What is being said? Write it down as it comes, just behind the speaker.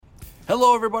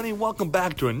Hello, everybody, and welcome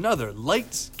back to another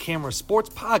Lights, Camera, Sports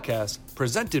podcast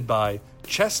presented by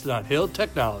Chestnut Hill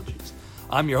Technologies.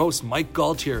 I'm your host, Mike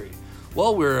Galtieri.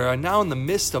 Well, we're now in the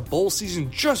midst of bowl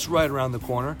season, just right around the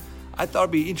corner. I thought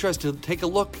it'd be interesting to take a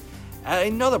look at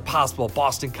another possible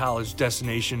Boston College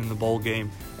destination in the bowl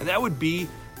game, and that would be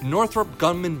Northrop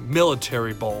Grumman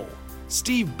Military Bowl.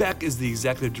 Steve Beck is the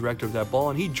executive director of that bowl,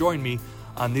 and he joined me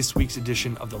on this week's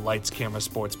edition of the Lights, Camera,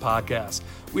 Sports podcast.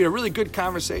 We had a really good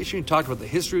conversation. We talked about the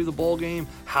history of the bowl game,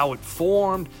 how it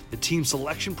formed, the team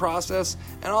selection process,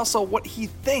 and also what he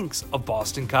thinks of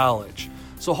Boston College.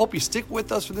 So I hope you stick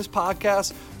with us for this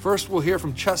podcast. First, we'll hear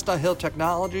from Chestnut Hill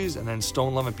Technologies and then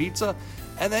Stone Lovin' Pizza,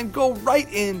 and then go right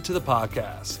into the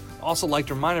podcast. Also like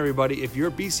to remind everybody, if you're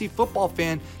a BC football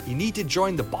fan, you need to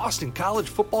join the Boston College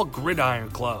Football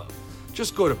Gridiron Club.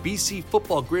 Just go to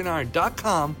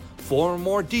bcfootballgridiron.com for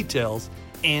more details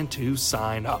and to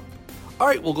sign up. All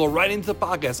right, we'll go right into the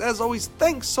podcast. As always,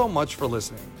 thanks so much for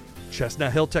listening.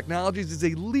 Chestnut Hill Technologies is a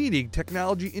leading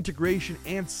technology integration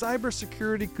and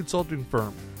cybersecurity consulting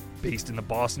firm based in the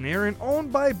Boston area and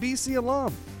owned by a BC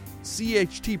alum.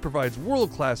 CHT provides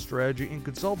world-class strategy and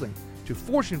consulting to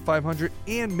Fortune 500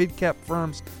 and mid-cap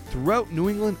firms throughout New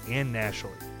England and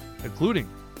nationally, including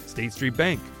State Street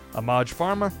Bank, Amaj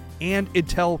Pharma, and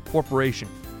Intel Corporation.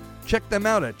 Check them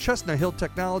out at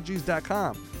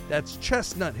chestnuthilltechnologies.com. That's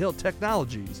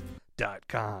chestnuthilltechnologies.com.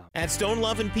 At Stone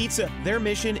Lovin' Pizza, their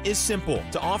mission is simple: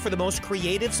 to offer the most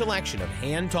creative selection of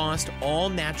hand-tossed,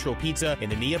 all-natural pizza in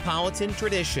the Neapolitan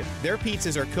tradition. Their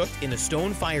pizzas are cooked in a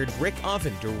stone-fired brick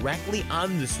oven directly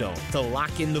on the stone to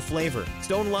lock in the flavor.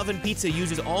 Stone Lovin' Pizza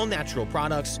uses all-natural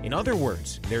products. In other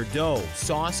words, their dough,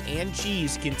 sauce, and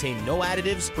cheese contain no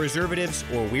additives, preservatives,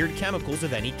 or weird chemicals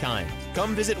of any kind.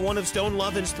 Come visit one of Stone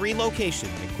Lovin's 3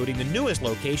 locations, including the newest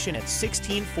location at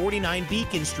 1649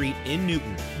 Beacon Street in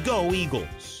Newton. Go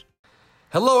Eagles.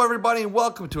 Hello, everybody, and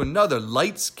welcome to another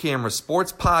Lights, Camera,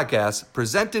 Sports podcast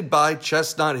presented by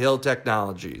Chestnut Hill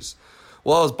Technologies.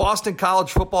 Well, as Boston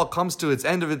College football comes to its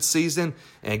end of its season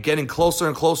and getting closer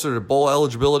and closer to bowl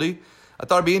eligibility, I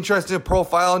thought it'd be interesting to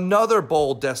profile another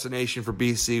bowl destination for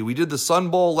BC. We did the Sun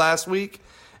Bowl last week,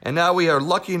 and now we are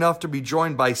lucky enough to be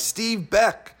joined by Steve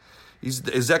Beck. He's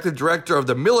the executive director of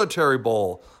the Military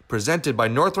Bowl, presented by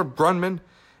Northrop Grumman,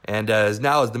 and as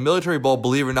the Military Bowl,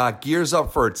 believe it or not, gears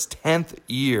up for its 10th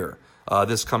year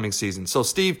this coming season. So,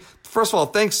 Steve, first of all,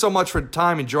 thanks so much for the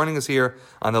time and joining us here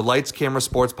on the Lights, Camera,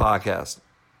 Sports podcast.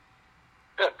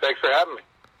 Yeah, thanks for having me.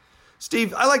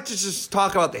 Steve, I'd like to just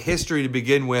talk about the history to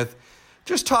begin with.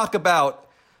 Just talk about,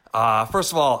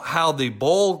 first of all, how the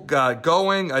bowl got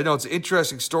going. I know it's an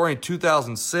interesting story. In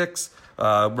 2006,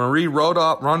 Marie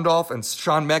Rundolph and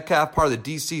Sean Metcalf, part of the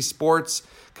DC Sports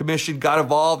Commission, got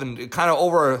involved and kind of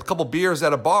over a couple beers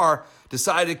at a bar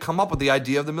decided to come up with the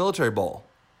idea of the Military Bowl.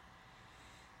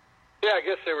 Yeah, I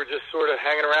guess they were just sort of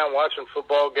hanging around watching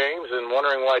football games and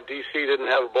wondering why DC didn't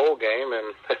have a bowl game,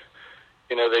 and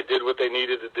they did what they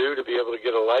needed to do to be able to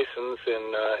get a license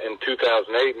in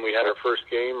 2008, and we had our first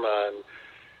game on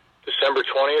December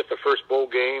 20th, the first bowl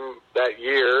game that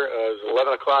year. It was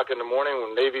 11 o'clock in the morning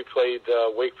when Navy played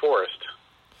Wake Forest.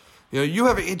 You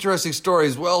have an interesting story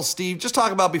as well, Steve. Just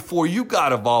talk about before you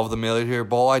got involved with the Military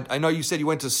Bowl. I know you said you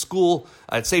went to school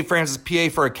at St. Francis, PA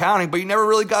for accounting, but you never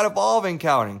really got involved in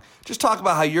accounting. Just talk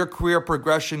about how your career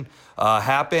progression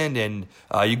happened and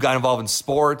you got involved in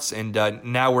sports and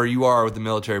now where you are with the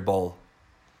Military Bowl.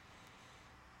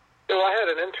 I had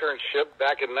an internship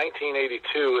back in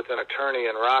 1982 with an attorney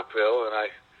in Rockville, and I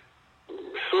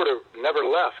sort of never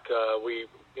left. We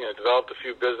developed a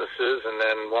few businesses, and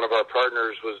then one of our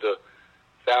partners was the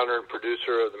founder and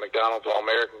producer of the McDonald's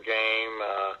All-American game,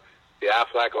 the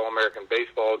Aflac All-American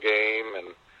baseball game,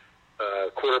 and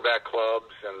quarterback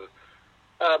clubs, and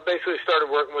basically started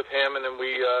working with him, and then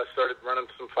we started running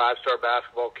some 5-star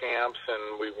basketball camps,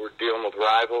 and we were dealing with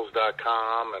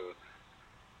Rivals.com and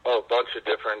a bunch of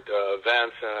different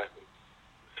events, and I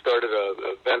started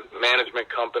an event management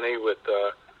company with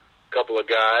a couple of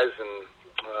guys, and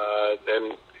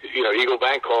then Eagle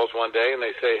Bank calls one day and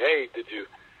they say, "Hey, did you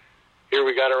hear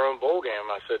we got our own bowl game?"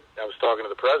 I was talking to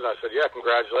the president. I said, "Yeah,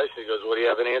 congratulations." He goes, "Well, do you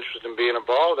have any interest in being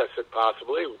involved?" I said,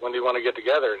 "Possibly. When do you want to get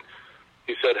together?" And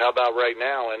he said, "How about right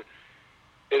now?" And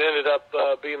it ended up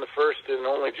being the first and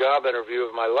only job interview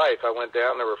of my life. I went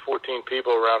down. There were 14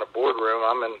 people around a boardroom.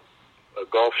 I'm in a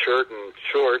golf shirt and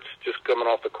shorts, just coming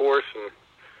off the course, and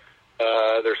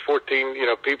there's 14,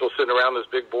 people sitting around this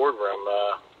big boardroom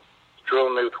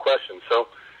drilling me with questions. So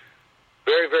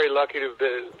very, very lucky to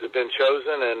have been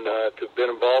chosen and to have been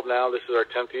involved now. This is our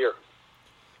 10th year.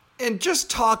 And just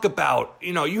talk about,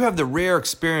 you have the rare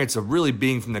experience of really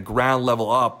being from the ground level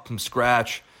up from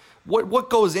scratch. What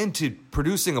goes into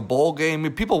producing a bowl game? I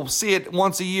mean, people see it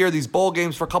once a year, these bowl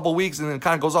games for a couple of weeks, and then it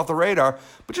kind of goes off the radar.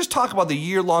 But just talk about the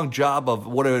year-long job of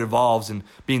what it involves in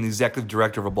being the executive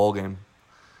director of a bowl game.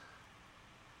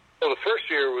 Well, the first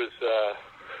year was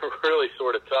really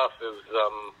sort of tough. It was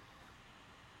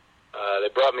they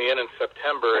brought me in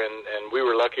September, and we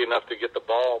were lucky enough to get the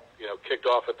ball, kicked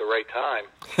off at the right time.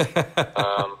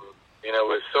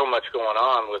 With so much going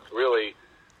on with really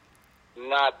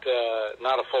not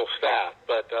a full staff,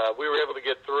 but we were able to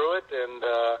get through it, and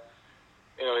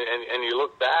you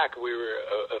look back, we were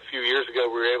a few years ago,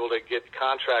 we were able to get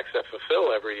contracts that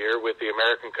fulfill every year with the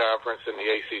American Conference and the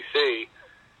ACC,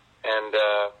 and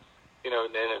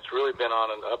it's really been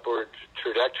on an upward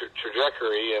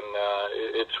trajectory, and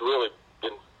it's really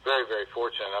been very, very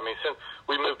fortunate. I mean, since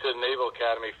we moved to the Naval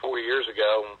Academy 4 years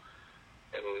ago,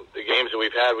 and the games that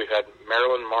we've had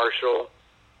Maryland, Marshall,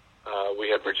 we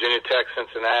had Virginia Tech,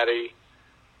 Cincinnati,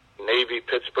 Navy,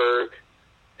 Pittsburgh,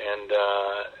 and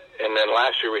then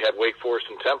last year we had Wake Forest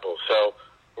and Temple. So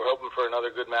we're hoping for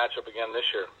another good matchup again this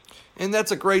year. And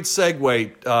that's a great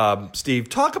segue, Steve.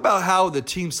 Talk about how the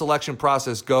team selection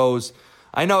process goes.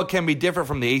 I know it can be different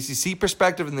from the ACC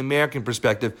perspective and the American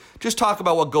perspective. Just talk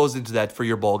about what goes into that for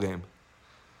your bowl game.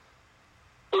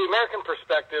 From the American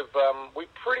perspective, we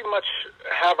pretty much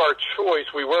have our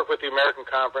choice. We work with the American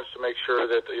Conference to make sure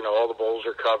that all the bowls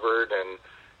are covered, and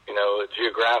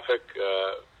geographic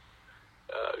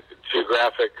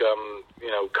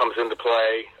comes into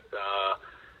play.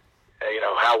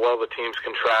 How well the teams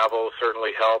can travel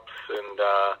certainly helps,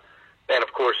 and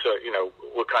of course,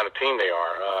 what kind of team they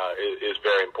are is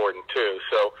very important too.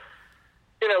 So,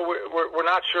 we're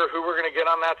not sure who we're going to get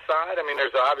on that side. I mean,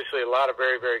 there's obviously a lot of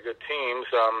very, very good teams.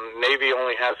 Navy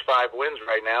only has 5 wins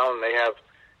right now, and they have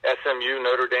SMU,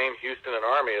 Notre Dame, Houston, and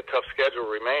Army, a tough schedule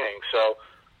remaining. So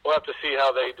we'll have to see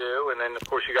how they do. And then, of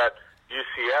course, you got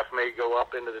UCF may go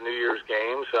up into the New Year's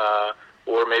games,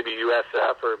 or maybe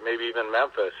USF, or maybe even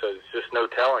Memphis. So it's just no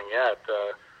telling yet.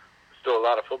 Still a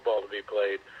lot of football to be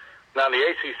played. Now, on the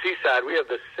ACC side, we have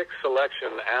the 6th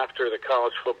selection after the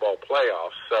college football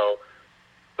playoffs.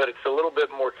 But it's a little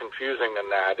bit more confusing than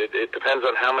that. It depends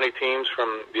on how many teams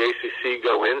from the ACC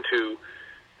go into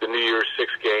the New Year's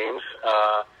 6 games.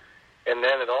 And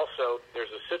then there's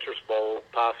a Citrus Bowl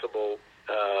possible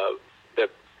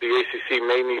that the ACC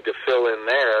may need to fill in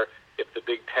there if the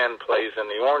Big Ten plays in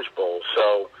the Orange Bowl.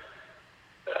 So,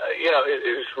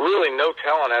 it's really no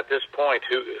telling at this point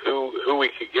who we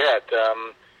could get.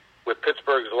 With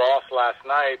Pittsburgh's loss last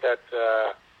night, that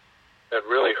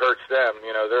really hurts them.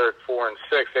 They're at 4 and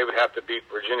 6. They would have to beat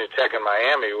Virginia Tech and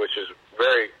Miami, which is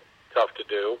very tough to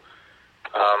do.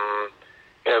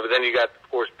 But then you got, of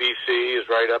course, BC is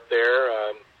right up there.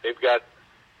 They've got,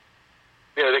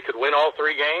 they could win all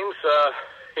 3 games.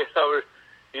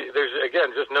 There's,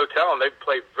 again, just no telling. They've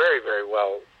played very, very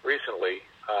well recently,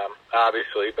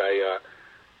 obviously, by,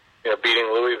 beating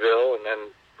Louisville and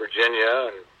then Virginia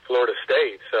and Florida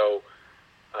State. So,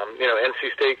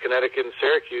 NC State, Connecticut, and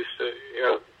Syracuse,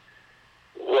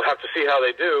 we'll have to see how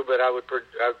they do, but I would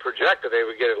project that they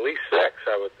would get at least 6.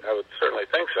 I would certainly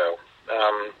think so.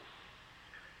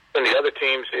 And the other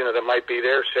teams, that might be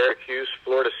there, Syracuse,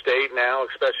 Florida State now,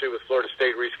 especially with Florida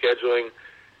State rescheduling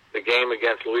the game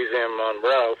against Louisiana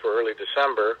Monroe for early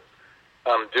December.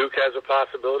 Duke has a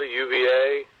possibility.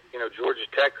 UVA, Georgia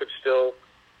Tech could still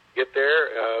get there.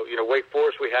 Wake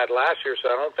Forest we had last year, so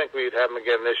I don't think we'd have them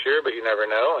again this year, but you never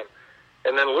know.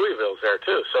 And then Louisville's there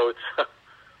too. So it's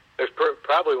there's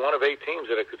probably one of 8 teams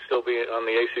that it could still be on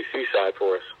the ACC side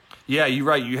for us. Yeah, you're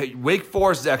right. Wake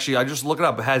Forest, actually, I just looked it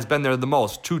up, has been there the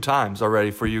most, 2 times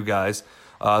already for you guys.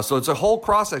 So it's a whole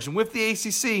cross-section. With the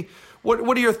ACC,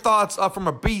 what are your thoughts from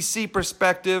a BC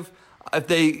perspective? If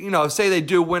they, say they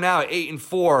do win out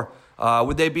 8-4,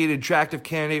 would they be an attractive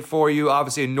candidate for you?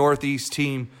 Obviously, a Northeast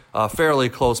team fairly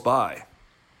close by.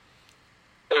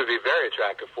 It would be very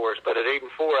attractive for us, but at 8-4,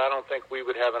 I don't think we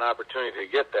would have an opportunity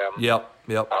to get them. Yep.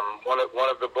 One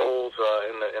of the bowls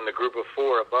in the group of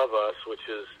 4 above us, which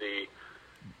is the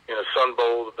Sun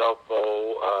Bowl, the Belt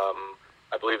Bowl,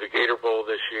 I believe the Gator Bowl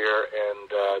this year,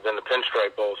 and then the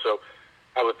Pinstripe Bowl. So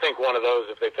I would think one of those,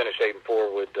 if they finish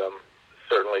 8-4, would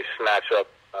certainly snatch up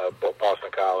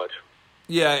Boston College.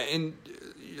 Yeah, and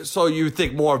so you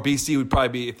think more of BC would probably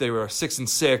be if they were a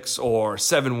 6-6 or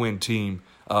 7-win team.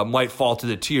 Might fall to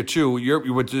the tier 2.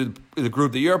 You went to the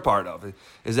group that you're a part of.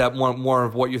 Is that more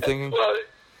of what you're thinking? Well,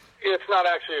 it's not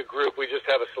actually a group. We just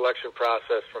have a selection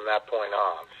process from that point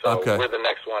on. So okay. We're the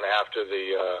next one after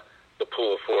the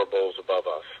pool of 4 bowls above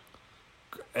us.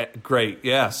 Great,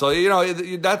 yeah. So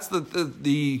that's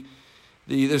the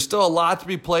there's still a lot to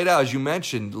be played out, as you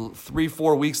mentioned.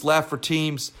 3-4 weeks left for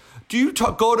teams. Do you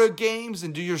go to games,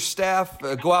 and do your staff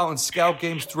go out and scout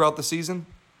games throughout the season?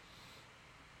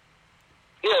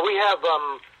 Yeah, we have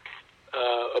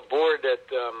a board that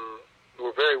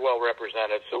we're very well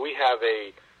represented. So we have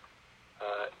a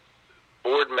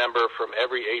board member from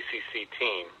every ACC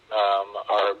team.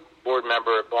 Our board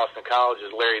member at Boston College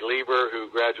is Larry Lieber, who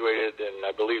graduated in,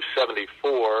 I believe,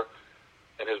 74,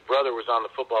 and his brother was on the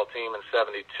football team in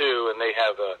 72, and they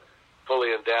have a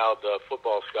fully endowed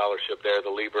football scholarship there,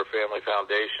 the Lieber Family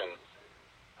Foundation.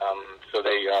 So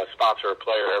they sponsor a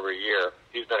player every year.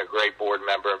 He's been a great board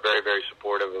member and very, very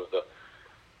supportive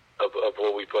of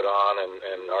what we put on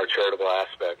and our charitable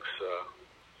aspects.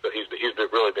 So he's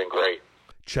really been great.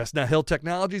 Chestnut Hill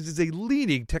Technologies is a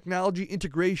leading technology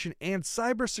integration and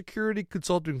cybersecurity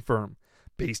consulting firm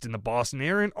based in the Boston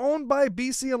area and owned by a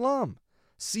BC alum.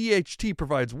 CHT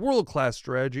provides world-class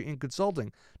strategy and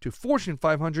consulting to Fortune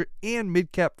 500 and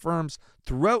mid-cap firms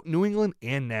throughout New England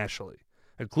and nationally,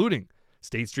 including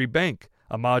State Street Bank,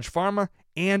 Amaj Pharma,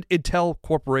 and Intel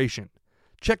Corporation.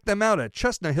 Check them out at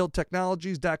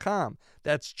chestnuthilltechnologies.com.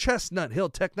 That's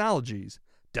chestnuthilltechnologies.com.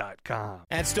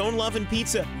 At Stone Lovin'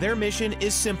 Pizza, their mission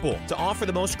is simple: to offer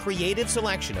the most creative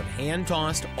selection of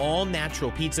hand-tossed,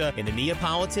 all-natural pizza in the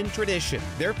Neapolitan tradition.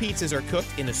 Their pizzas are cooked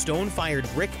in a stone-fired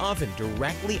brick oven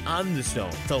directly on the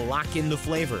stone to lock in the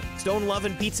flavor. Stone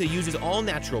Lovin' Pizza uses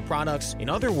all-natural products. In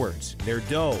other words, their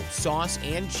dough, sauce,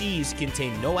 and cheese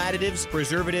contain no additives,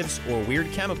 preservatives, or weird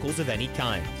chemicals of any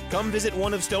kind. Come visit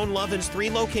one of Stone Lovin's 3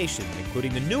 locations,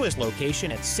 including the newest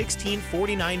location at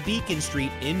 1649 Beacon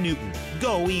Street in Newton.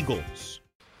 Go Eagles.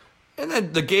 And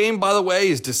then the game, by the way,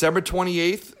 is December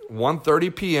 28th,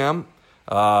 1:30 p.m.,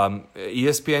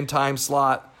 ESPN time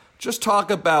slot. Just talk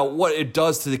about what it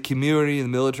does to the community, the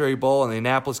Military Bowl, and the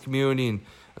Annapolis community, and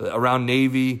around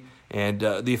Navy, and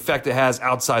the effect it has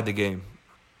outside the game.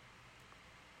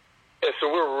 Yeah,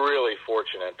 so we're really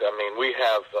fortunate. I mean, we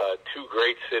have 2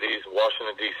 great cities,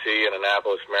 Washington, D.C. and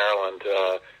Annapolis, Maryland.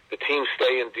 The teams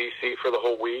stay in D.C. for the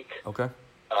whole week. Okay.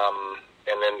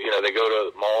 And then, they go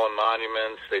to Mall and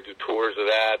Monuments. They do tours of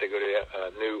that. They go to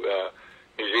a new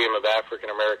Museum of African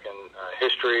American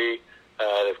History.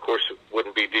 Of course, it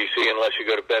wouldn't be D.C. unless you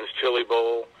go to Ben's Chili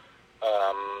Bowl.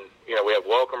 We have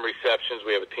welcome receptions.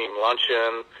 We have a team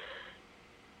luncheon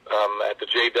at the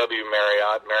JW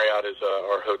Marriott. Marriott is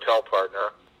our hotel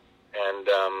partner. And,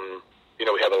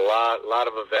 we have a lot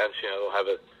of events. They'll have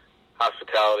a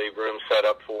hospitality room set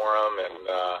up for them. And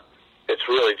it's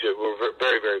really we're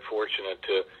very, very fortunate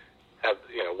to have,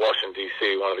 Washington,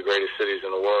 D.C., one of the greatest cities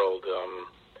in the world,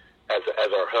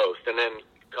 as our host. And then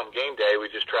come game day, we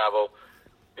just travel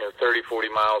 30, 40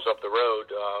 miles up the road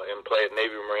and play at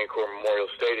Navy Marine Corps Memorial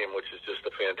Stadium, which is just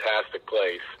a fantastic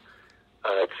place.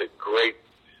 It's a great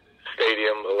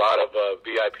stadium, a lot of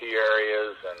VIP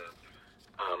areas, and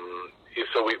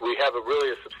so we have a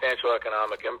substantial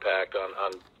economic impact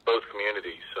on both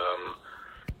communities,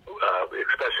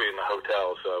 especially in the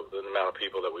hotels, the amount of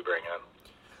people that we bring in.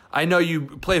 I know you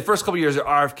played the first couple of years at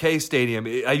RFK Stadium.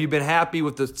 Have you been happy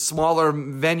with the smaller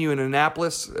venue in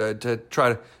Annapolis?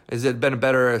 Has it been a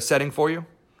better setting for you?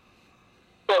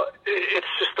 Well, it's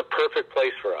just the perfect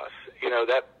place for us.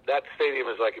 That stadium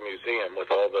is like a museum with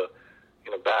all the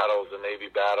battles, the Navy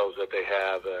battles that they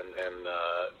have, and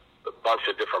a bunch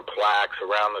of different plaques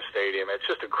around the stadium. It's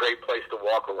just a great place to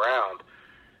walk around.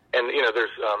 And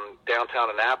there's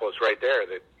downtown Annapolis right there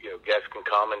that guests can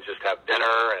come and just have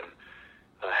dinner and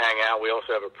hang out. We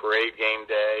also have a parade game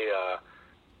day,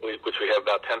 which we have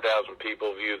about 10,000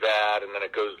 people view that, and then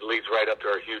it leads right up to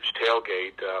our huge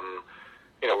tailgate.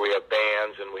 We have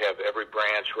bands and we have every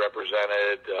branch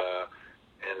represented,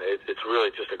 and it's really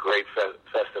just a great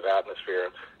festive atmosphere.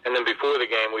 And then before the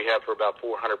game, we have for about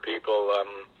 400 people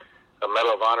a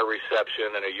Medal of Honor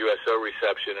reception and a USO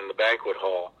reception in the banquet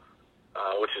hall,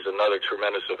 which is another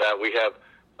tremendous event. We have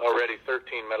already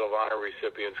 13 Medal of Honor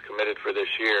recipients committed for this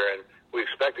year, and we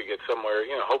expect to get somewhere,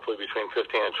 hopefully between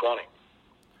 15 and 20.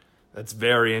 That's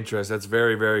very interesting. That's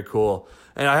very, very cool.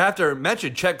 And I have to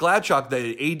mention, Chet Gladchuk,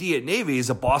 the AD at Navy, is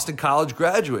a Boston College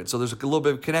graduate, so there's a little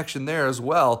bit of connection there as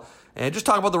well. And just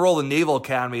talk about the role the Naval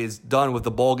Academy has done with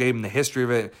the bowl game and the history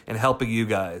of it and helping you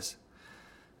guys.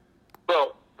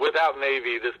 Well, without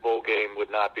Navy, this bowl game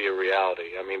would not be a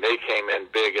reality. I mean, they came in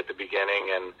big at the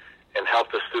beginning and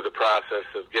helped us through the process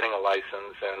of getting a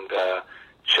license, and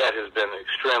Chet has been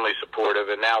extremely supportive,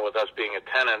 and now with us being a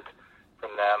tenant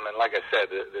from them, and like I said,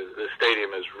 the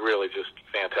stadium is really just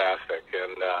fantastic,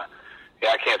 and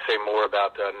I can't say more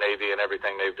about Navy and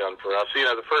everything they've done for us.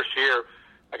 The first year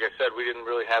like I said, we didn't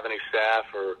really have any staff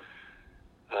or,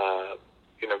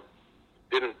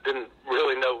 didn't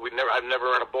really know. I've never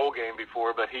run a bowl game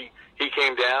before, but he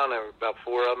came down, and about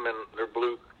 4 of them in their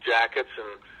blue jackets, and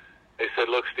they said,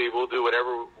 "Look, Steve, we'll do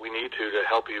whatever we need to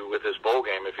help you with this bowl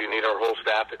game. If you need our whole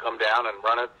staff to come down and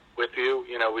run it with you,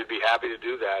 we'd be happy to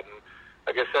do that." And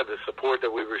like I said, the support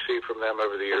that we've received from them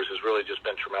over the years has really just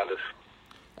been tremendous.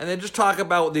 And then just talk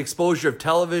about the exposure of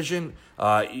television,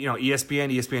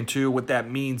 ESPN, ESPN2, what that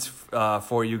means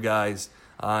for you guys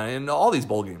in all these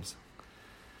bowl games.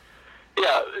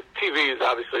 Yeah, TV is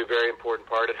obviously a very important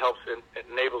part. It helps, it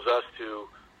enables us to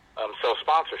sell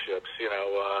sponsorships.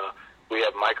 We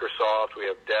have Microsoft, we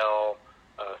have Dell,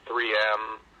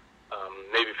 3M,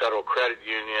 Navy Federal Credit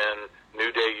Union,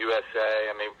 New Day USA.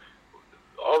 I mean,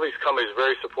 all these companies are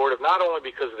very supportive, not only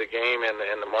because of the game and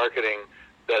the marketing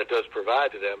that it does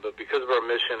provide to them, but because of our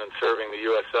mission in serving the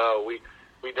USO. We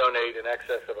donate in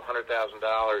excess of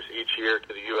 $100,000 each year to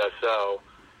the USO.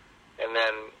 And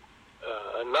then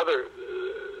another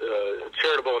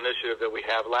charitable initiative that we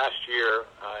have last year,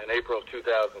 in April of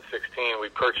 2016, we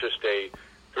purchased a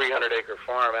 300-acre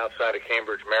farm outside of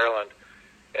Cambridge, Maryland,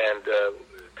 and to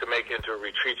make into a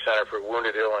retreat center for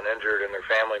wounded, ill, and injured and their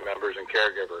family members and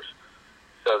caregivers.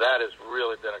 So that has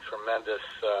really been a tremendous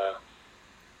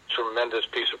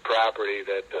piece of property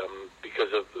that,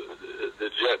 because of the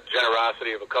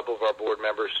generosity of a couple of our board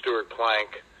members, Stuart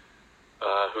Plank,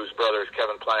 whose brother is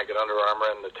Kevin Plank at Under Armour,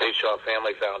 and the Tayshaw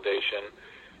Family Foundation,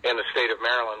 in the state of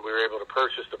Maryland, we were able to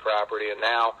purchase the property. And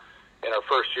now, in our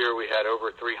first year, we had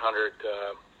over 300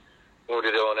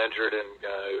 wounded, ill, and injured, and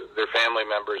their family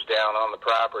members down on the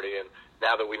property. And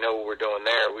now that we know what we're doing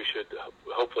there, we should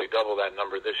hopefully double that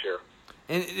number this year.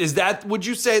 And would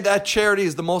you say that charity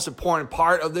is the most important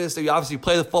part of this? You obviously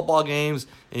play the football games,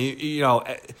 and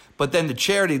but then the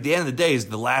charity at the end of the day is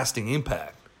the lasting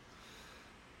impact.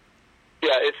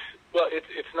 Yeah, it's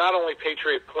not only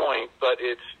Patriot Point, but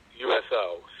it's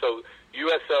USO. So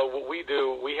USO, what we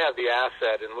do, we have the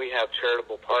asset, and we have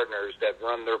charitable partners that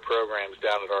run their programs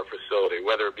down at our facility,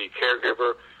 whether it be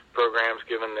caregiver programs,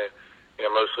 giving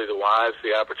mostly the wives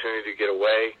the opportunity to get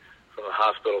away from the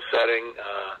hospital setting,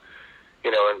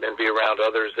 and be around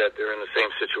others that they're in the same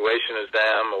situation as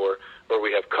them, or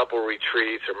we have couple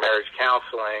retreats or marriage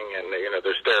counseling, and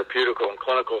there's therapeutical and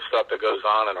clinical stuff that goes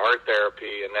on, and art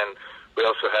therapy, and then we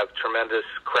also have tremendous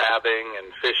crabbing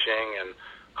and fishing and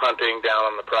hunting down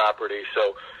on the property.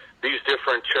 So these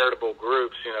different charitable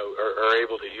groups, are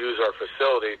able to use our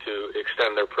facility to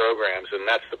extend their programs, and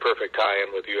that's the perfect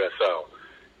tie-in with USO.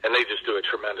 And they just do a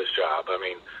tremendous job. I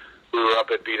mean, we were up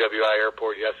at BWI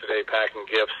Airport yesterday packing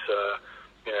gifts,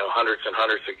 hundreds and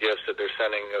hundreds of gifts that they're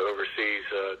sending overseas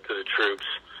to the troops.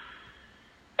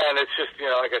 And it's just,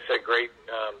 like I said, great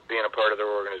being a part of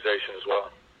their organization as well.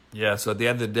 Yeah, so at the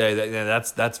end of the day,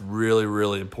 that's really,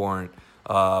 really important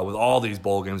with all these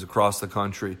bowl games across the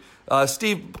country.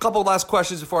 Steve, a couple of last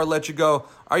questions before I let you go.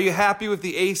 Are you happy with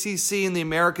the ACC and the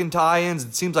American tie-ins?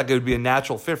 It seems like it would be a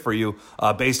natural fit for you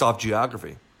based off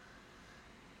geography.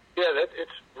 Yeah,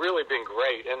 it's really been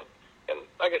great. And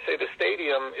like I say, the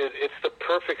stadium, it's the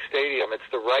perfect stadium. It's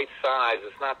the right size.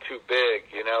 It's not too big.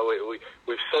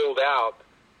 We've sold out,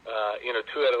 2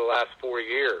 out of the last 4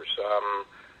 years.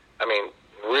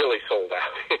 Really sold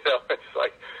out. It's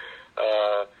like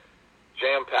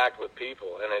jam-packed with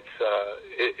people, and it's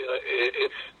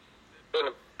been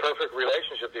a perfect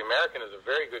relationship. The American is a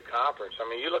very good conference. I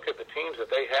mean, you look at the teams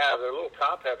that they have; they're a little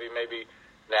top-heavy maybe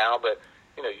now, but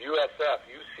USF,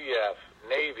 UCF,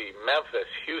 Navy, Memphis,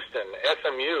 Houston,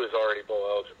 SMU is already bowl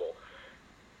eligible.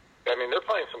 I mean, they're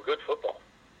playing some good football.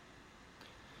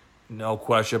 No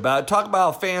question about it. Talk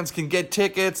about how fans can get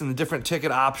tickets and the different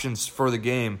ticket options for the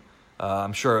game.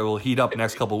 I'm sure it will heat up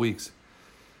next couple of weeks.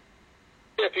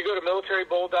 Yeah, if you go to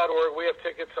militarybowl.org, we have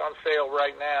tickets on sale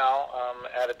right now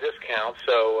at a discount.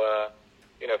 So,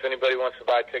 if anybody wants to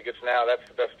buy tickets now, that's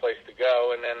the best place to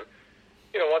go. And then,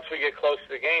 once we get close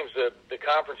to the games, the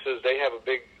conferences, they have a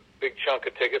big chunk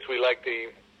of tickets. We like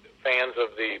the fans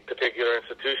of the particular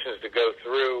institutions to go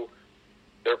through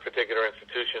their particular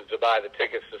institutions to buy the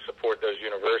tickets to support those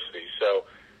universities. So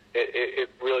it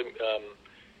really,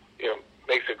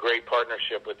 makes a great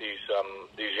partnership with these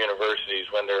universities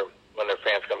when their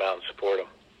fans come out and support them.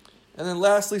 And then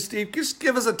lastly, Steve, just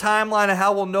give us a timeline of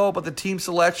how we'll know about the team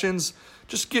selections.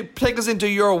 Just take us into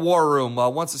your war room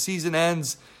once the season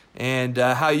ends, and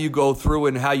how you go through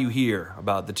and how you hear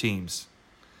about the teams.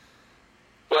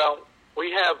 Well,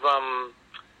 we have,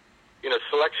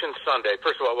 Selection Sunday.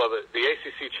 First of all, the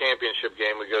ACC championship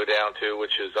game we go down to,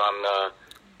 which is on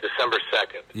December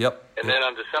 2nd. Yep. And then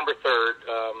on December 3rd,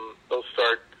 they'll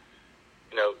start,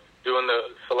 doing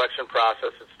the selection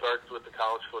process. It starts with the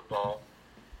college football,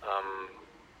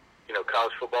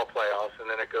 college football playoffs, and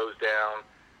then it goes down.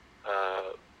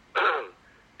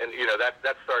 And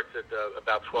that starts at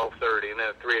about 12:30, and then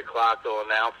at 3 o'clock they'll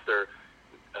announce their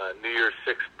New Year's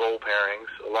Six bowl pairings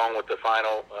along with the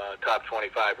final top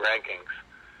 25 rankings.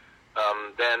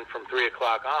 Then from 3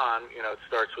 o'clock on, it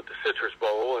starts with the Citrus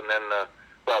Bowl, and then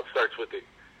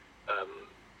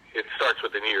it starts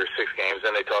with the New Year's Six games.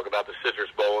 Then they talk about the Citrus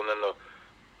Bowl, and then the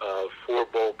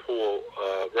 4-bowl pool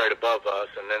right above us,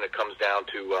 and then it comes down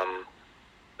to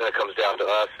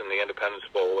us and the Independence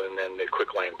Bowl, and then the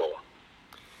Quick Lane Bowl.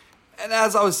 And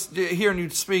as I was hearing you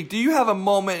speak, do you have a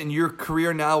moment in your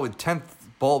career now with 10th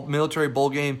military bowl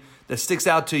game that sticks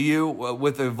out to you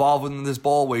with involvement in this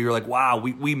bowl where you're like, wow,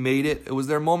 we made it? Was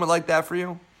there a moment like that for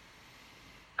you?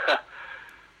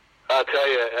 I'll tell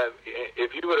you,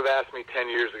 if you would have asked me 10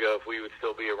 years ago if we would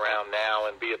still be around now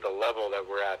and be at the level that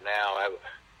we're at now,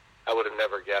 I would have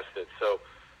never guessed it. So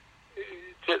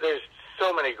there's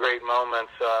so many great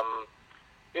moments.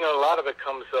 A lot of it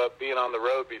comes up being on the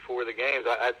road before the games.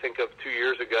 I think of 2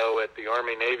 years ago at the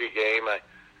Army-Navy game. I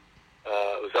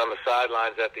was on the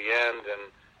sidelines at the end,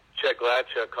 and Chet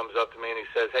Gladchuk comes up to me and he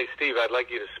says, "Hey, Steve, I'd like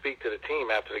you to speak to the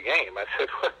team after the game." I said,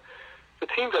 "What? The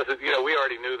team doesn't, we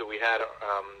already knew that we had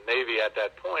Navy at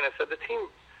that point." I said, "The team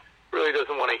really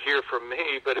doesn't want to hear from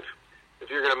me, but if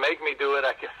you're going to make me do it,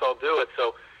 I guess I'll do it."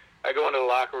 So I go into the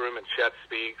locker room and Chet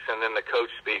speaks, and then the coach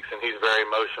speaks, and he's very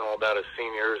emotional about his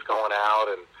seniors going out,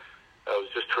 and it was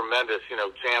just tremendous,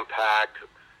 jam-packed.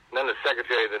 And then the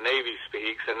Secretary of the Navy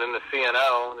speaks, and then the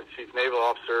CNO, the Chief Naval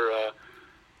Officer,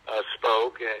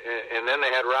 spoke, and then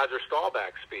they had Roger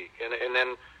Staubach speak. And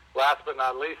then last but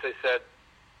not least, they said,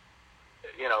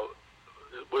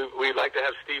 we'd like to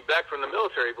have Steve Beck from the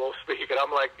Military Bowl speak. And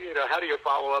I'm like, how do you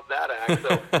follow up that act?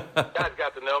 So guys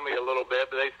got to know me a little bit,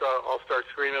 but they all start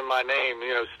screaming my name,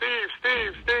 Steve,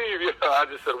 Steve, Steve. I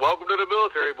just said, "Welcome to the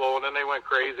Military Bowl," and then they went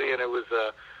crazy, and it was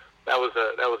that was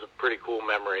a pretty cool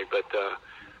memory. But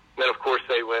then of course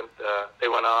they went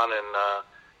on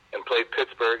and played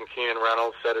Pittsburgh, and Keenan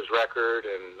Reynolds set his record,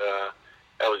 and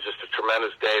that was just a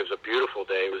tremendous day. It was a beautiful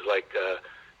day. It was like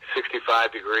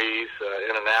 65 degrees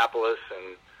in Annapolis,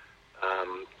 and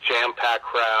jam-packed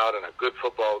crowd, and a good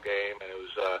football game. And it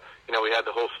was, we had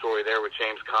the whole story there with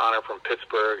James Conner from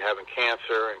Pittsburgh having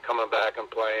cancer and coming back and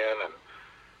playing, and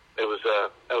that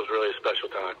was really a special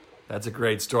time. That's a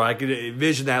great story. I could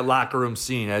envision that locker room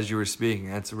scene as you were speaking.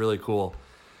 That's really cool.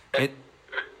 Yeah, it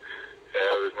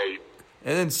was neat.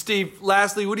 And then, Steve,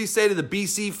 lastly, what do you say to the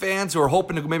BC fans who are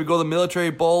hoping to maybe go to the Military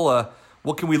Bowl?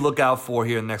 What can we look out for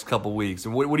here in the next couple of weeks?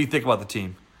 And what do you think about the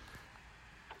team?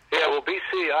 Yeah, well,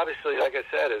 BC, obviously, like I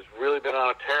said, has really been on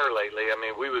a tear lately. I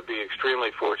mean, we would be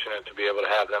extremely fortunate to be able to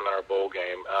have them in our bowl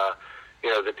game.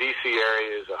 The D.C.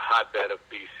 area is a hotbed of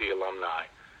BC alumni.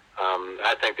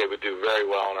 I think they would do very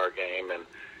well in our game. And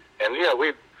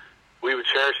we would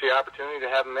cherish the opportunity to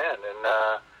have them in. And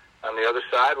on the other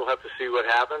side, we'll have to see what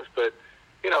happens. But,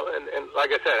 and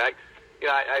like I said,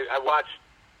 I watch,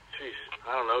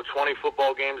 20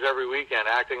 football games every weekend,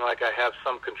 acting like I have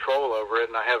some control over it,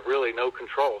 and I have really no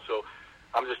control. So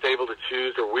I'm just able to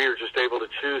choose, or we're just able to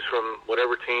choose from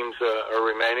whatever teams are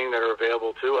remaining that are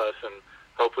available to us, and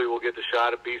hopefully we'll get the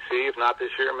shot at BC, if not this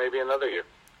year, maybe another year.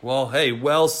 Well, hey,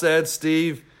 well said,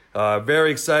 Steve.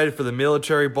 Very excited for the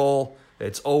Military Bowl.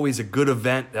 It's always a good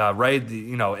event, right at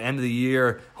the end of the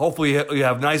year. Hopefully you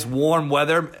have nice warm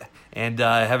weather and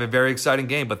have a very exciting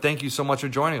game. But thank you so much for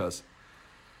joining us.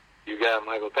 You got it,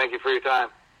 Michael. Thank you for your time.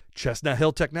 Chestnut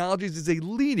Hill Technologies is a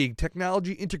leading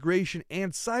technology integration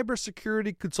and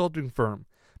cybersecurity consulting firm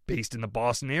based in the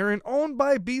Boston area and owned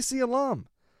by a BC alum.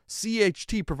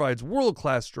 CHT provides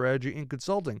world-class strategy and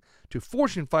consulting to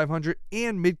Fortune 500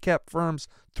 and mid-cap firms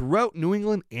throughout New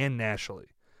England and nationally,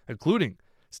 including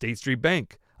State Street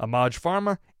Bank, Amaj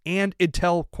Pharma, and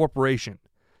Intel Corporation.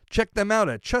 Check them out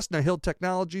at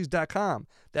ChestnutHillTechnologies.com.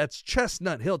 That's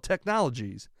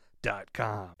ChestnutHillTechnologies.com.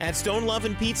 At Stone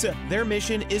Lovin' Pizza, their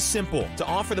mission is simple: to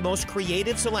offer the most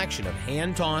creative selection of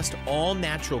hand-tossed,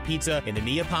 all-natural pizza in the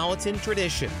Neapolitan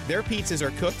tradition. Their pizzas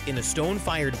are cooked in a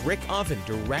stone-fired brick oven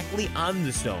directly on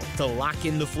the stone to lock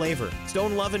in the flavor.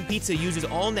 Stone Lovin' Pizza uses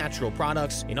all-natural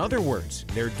products. In other words,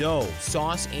 their dough,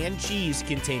 sauce, and cheese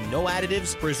contain no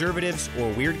additives, preservatives,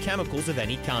 or weird chemicals of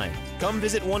any kind. Come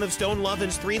visit one of Stone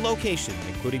Lovin's 3 locations,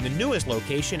 including the newest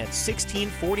location at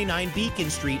 1649 Beacon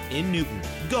Street in Newton.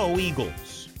 Go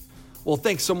Eagles! Well,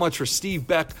 thanks so much for Steve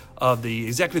Beck, the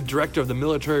Executive Director of the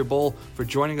Military Bowl, for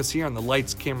joining us here on the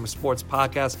Lights, Camera, Sports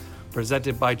podcast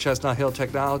presented by Chestnut Hill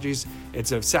Technologies. It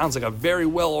sounds like a very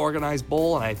well-organized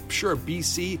bowl, and I'm sure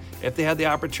BC, if they had the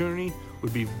opportunity,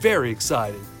 would be very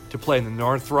excited to play in the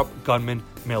Northrop Grumman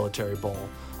Military Bowl.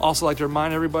 Also like to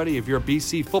remind everybody, if you're a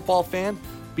BC football fan,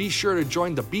 be sure to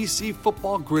join the BC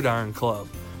Football Gridiron Club.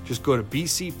 Just go to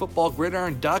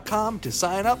bcfootballgridiron.com to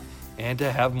sign up and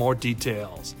to have more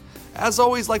details. As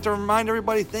always, like to remind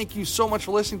everybody, thank you so much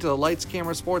for listening to the Lights,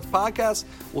 Camera, Sports podcast.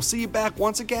 We'll see you back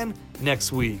once again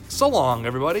next week. So long,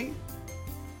 everybody.